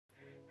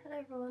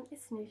everyone,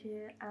 it's Taneesha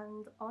here,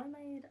 and I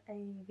made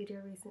a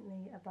video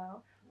recently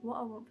about what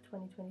I want for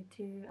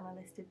 2022, and I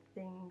listed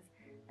things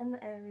and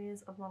the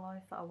areas of my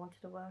life that I wanted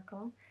to work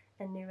on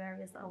and new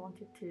areas that I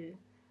wanted to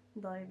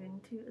dive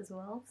into as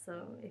well.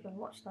 So if you haven't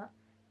watched that,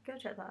 go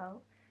check that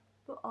out.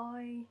 But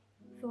I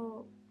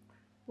thought,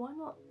 why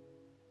not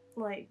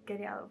like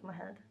get it out of my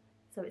head?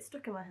 So it's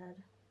stuck in my head,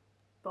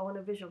 but I want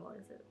to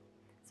visualize it.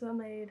 So I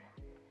made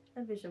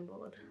a vision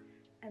board.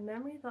 A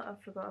memory that I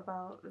forgot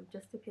about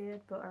just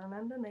appeared, but I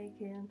remember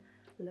making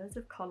loads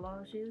of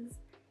collages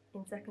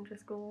in secondary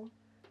school.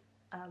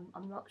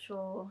 I'm not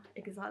sure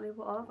exactly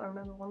what of. I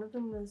remember one of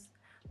them was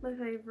my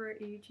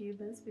favourite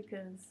YouTubers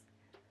because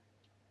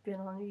I've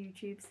been on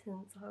YouTube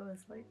since I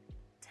was like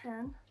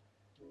 10.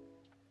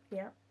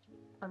 Yeah,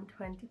 I'm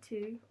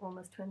 22,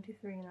 almost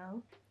 23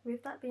 now.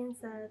 With that being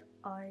said,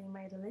 I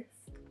made a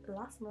list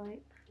last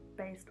night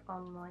based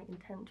on my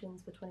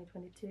intentions for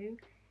 2022.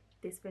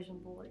 This vision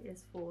board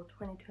is for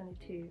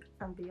 2022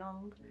 and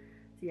beyond.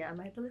 So yeah, I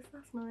made the list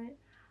last night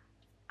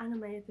and I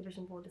made the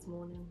vision board this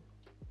morning.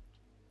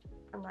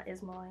 And that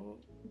is my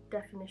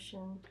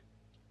definition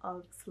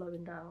of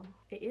slowing down.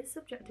 It is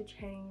subject to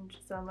change,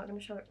 so I'm not going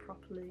to show it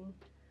properly.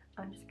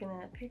 I'm just going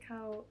to pick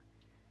out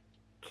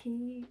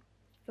key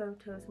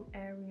photos and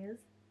areas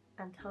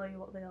and tell you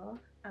what they are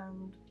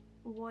and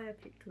why I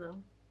picked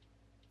them.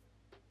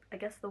 I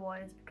guess the why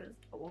is because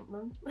I want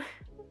them.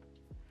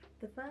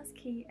 The first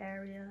key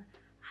area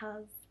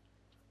has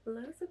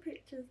loads of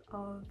pictures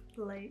of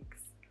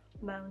lakes,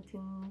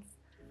 mountains,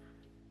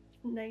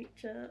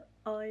 nature.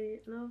 I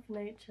love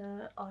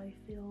nature. I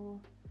feel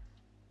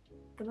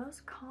the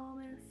most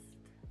calmest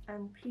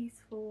and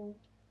peaceful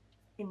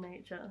in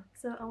nature.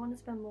 So I want to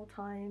spend more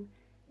time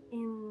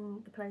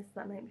in the places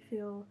that make me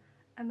feel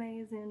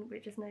amazing,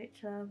 which is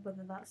nature,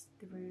 whether that's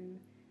through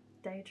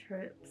day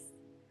trips,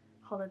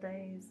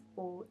 holidays,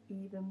 or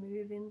even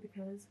moving,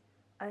 because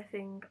I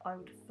think I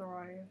would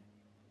thrive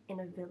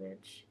in a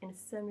village, in a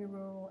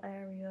semi-rural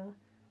area.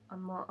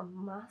 I'm not a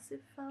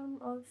massive fan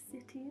of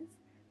cities.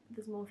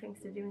 There's more things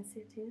to do in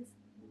cities,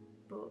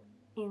 but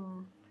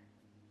in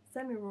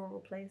semi-rural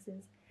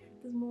places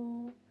there's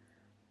more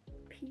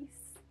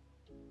peace.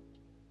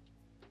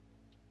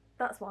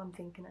 That's what I'm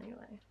thinking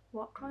anyway.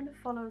 What kind of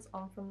follows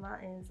on from that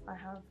is I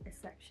have a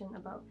section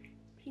about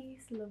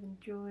peace, love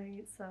and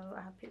joy. So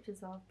I have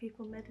pictures of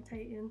people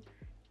meditating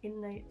in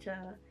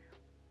nature,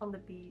 on the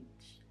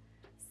beach,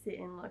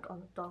 sitting like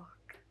on a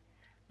dock,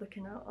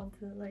 looking out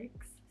onto the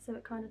lakes. So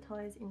it kind of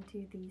ties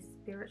into the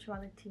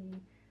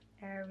spirituality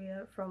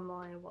area from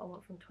my what I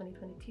want from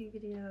 2022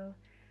 video.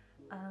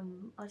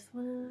 I just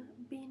want to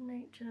be in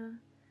nature,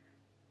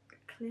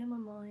 clear my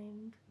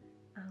mind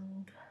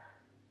and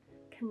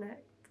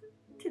connect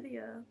to the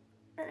earth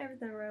and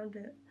everything around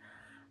it.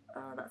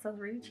 That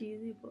sounds really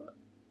cheesy, but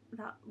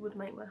that would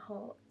make my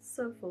heart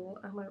so full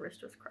and my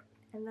wrist just crack.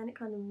 And then it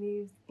kind of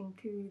moves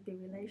into the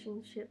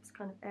relationships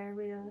kind of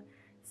area,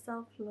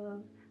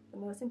 self-love. The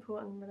most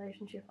important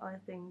relationship, I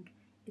think,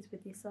 is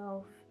with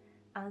yourself.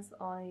 As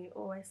I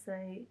always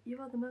say, you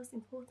are the most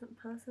important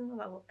person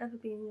that will ever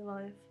be in your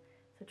life,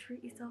 so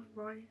treat yourself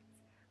right.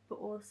 But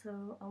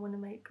also I want to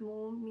make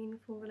more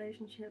meaningful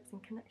relationships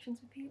and connections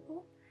with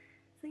people.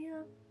 So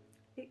yeah,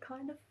 it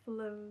kind of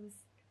flows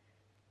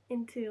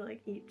into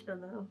like each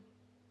other.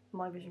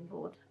 My vision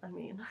board, I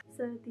mean.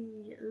 So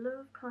the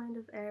love kind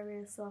of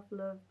area,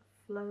 self-love,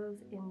 flows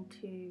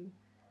into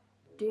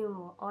doing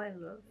what I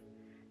love.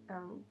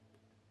 And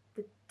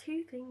the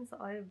two things that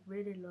I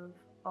really love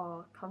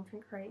are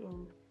content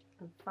creating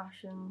and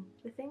fashion.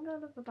 The thing I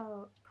love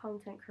about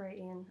content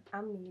creating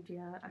and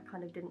media, I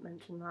kind of didn't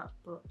mention that,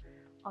 but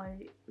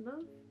I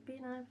love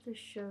being able to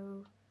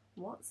show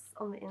what's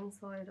on the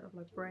inside of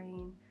my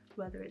brain,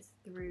 whether it's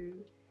through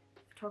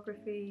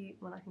photography,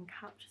 when I can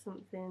capture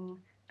something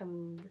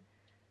and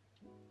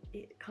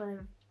it kind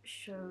of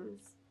shows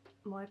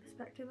my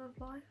perspective of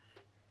life,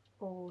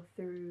 or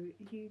through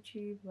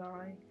YouTube where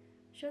I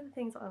show the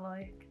things that I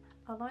like.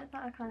 I like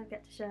that I kind of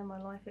get to share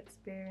my life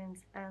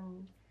experience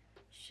and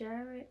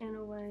share it in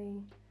a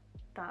way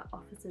that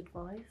offers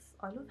advice.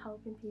 I love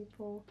helping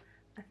people.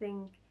 I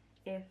think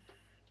if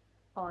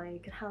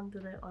I could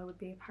handle it, I would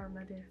be a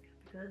paramedic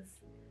because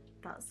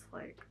that's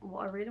like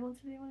what I really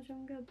wanted to do when I was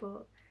younger.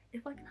 But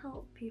if I can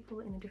help people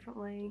in a different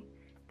way,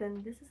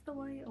 then this is the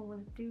way I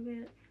want to do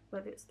it,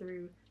 whether it's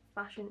through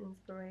fashion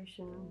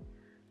inspiration,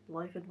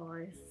 life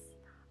advice,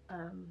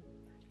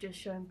 just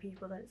showing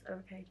people that it's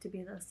okay to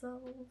be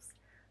themselves.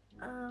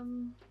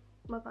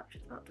 My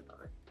battery's about to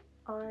die.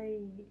 I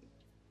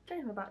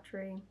changed my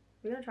battery.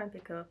 We're gonna try and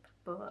pick up,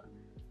 but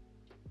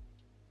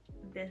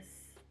this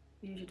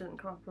usually doesn't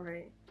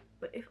cooperate.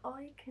 But if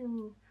I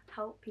can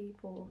help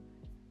people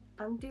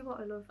and do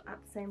what I love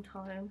at the same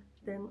time,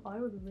 then I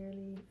would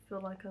really feel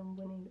like I'm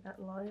winning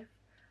at life.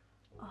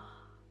 Oh,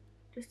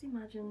 just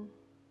imagine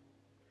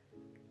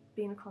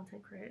being a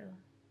content creator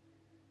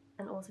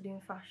and also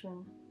doing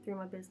fashion through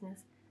my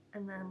business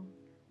and then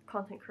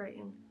content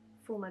creating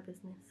for my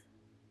business.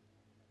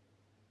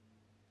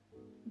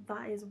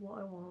 That is what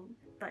I want.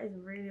 That is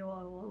really what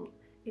I want.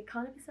 it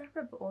kind of be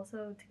separate but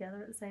also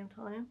together at the same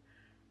time.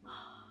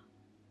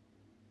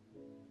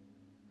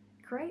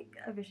 Create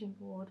a vision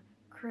board,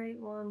 create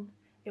one.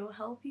 It will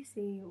help you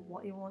see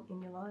what you want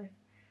in your life,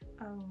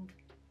 and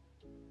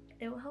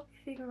it will help you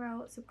figure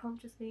out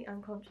subconsciously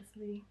and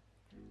consciously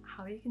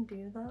how you can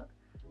do that.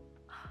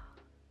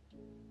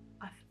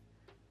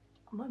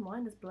 My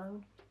mind is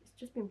blown. It's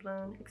just been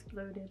blown,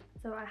 exploded.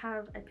 So I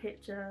have a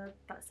picture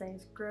that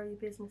says grow your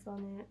business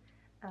on it,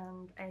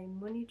 and a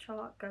money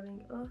chart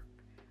going up,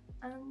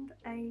 and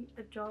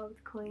a jar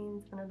with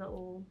coins and a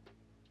little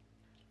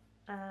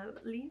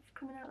leaf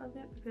coming out of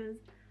it, because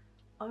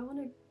I want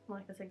to,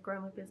 like I said, grow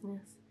my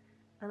business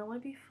and I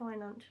want to be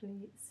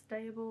financially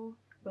stable,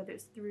 whether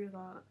it's through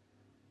that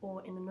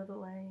or in another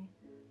way.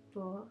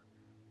 But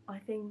I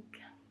think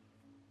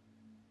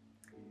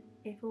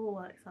if it all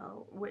works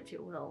out, which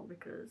it will,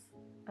 because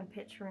I'm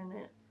picturing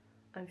it,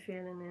 I'm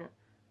feeling it,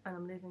 and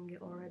I'm living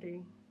it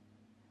already,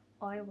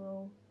 I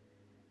will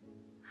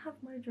have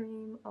my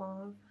dream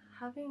of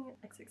having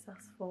a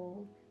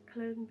successful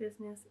clothing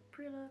business,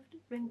 pre-loved,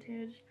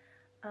 vintage,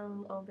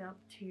 and I'll be able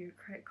to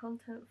create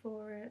content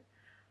for it,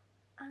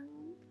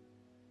 and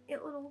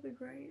it will all be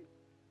great.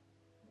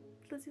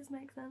 Does this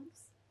make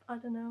sense? I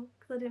don't know,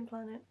 because I didn't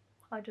plan it.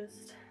 I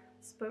just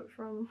spoke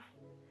from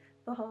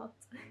the heart.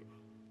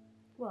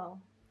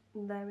 Well,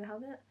 there we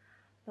have it.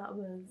 That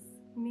was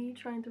me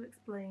trying to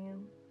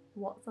explain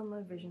what's on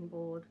my vision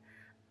board.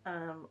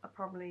 I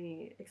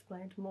probably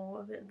explained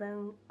more of it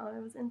than I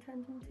was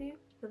intending to,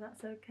 but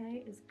that's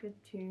okay. It's good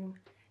to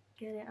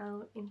get it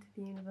out into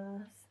the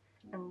universe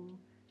and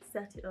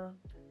set it up.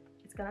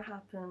 It's gonna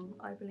happen,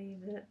 I believe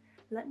it.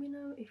 Let me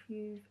know if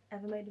you've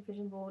ever made a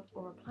vision board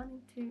or are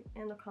planning to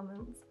in the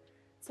comments.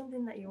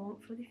 Something that you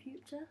want for the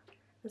future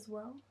as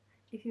well.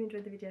 If you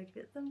enjoyed the video,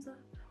 give it a thumbs up,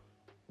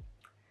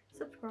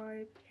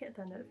 subscribe, hit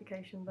that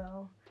notification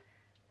bell,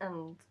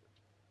 and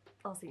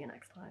I'll see you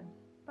next time.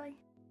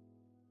 Bye!